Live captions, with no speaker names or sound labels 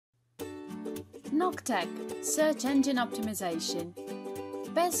Nocktech Search Engine Optimization.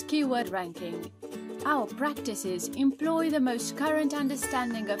 Best Keyword Ranking. Our practices employ the most current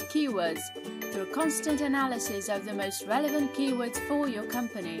understanding of keywords through constant analysis of the most relevant keywords for your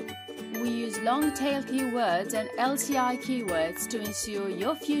company. We use long-tail keywords and LCI keywords to ensure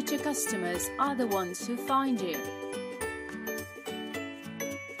your future customers are the ones who find you.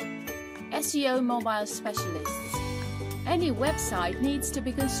 SEO Mobile Specialists. Any website needs to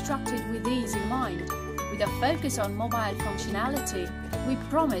be constructed with these in mind. With a focus on mobile functionality, we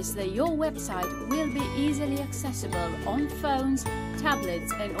promise that your website will be easily accessible on phones,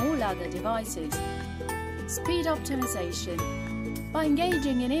 tablets and all other devices. Speed optimization. By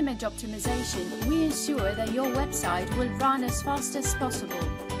engaging in image optimization, we ensure that your website will run as fast as possible.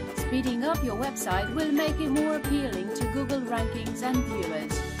 Speeding up your website will make it more appealing to Google rankings and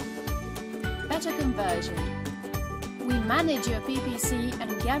viewers. Better conversion. We manage your PPC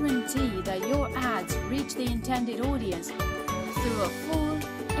and guarantee that your ads reach the intended audience through a full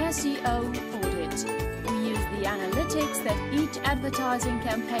SEO audit. We use the analytics that each advertising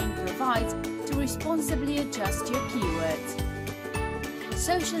campaign provides to responsibly adjust your keywords.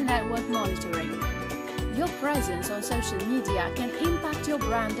 Social network monitoring. Your presence on social media can impact your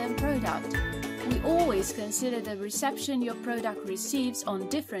brand and product. We always consider the reception your product receives on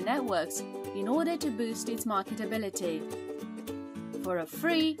different networks in order to boost its marketability. For a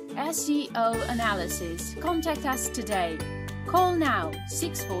free SEO analysis, contact us today. Call now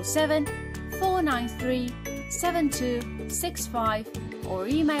 647 493 7265 or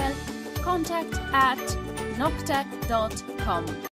email contact@nocktech.com.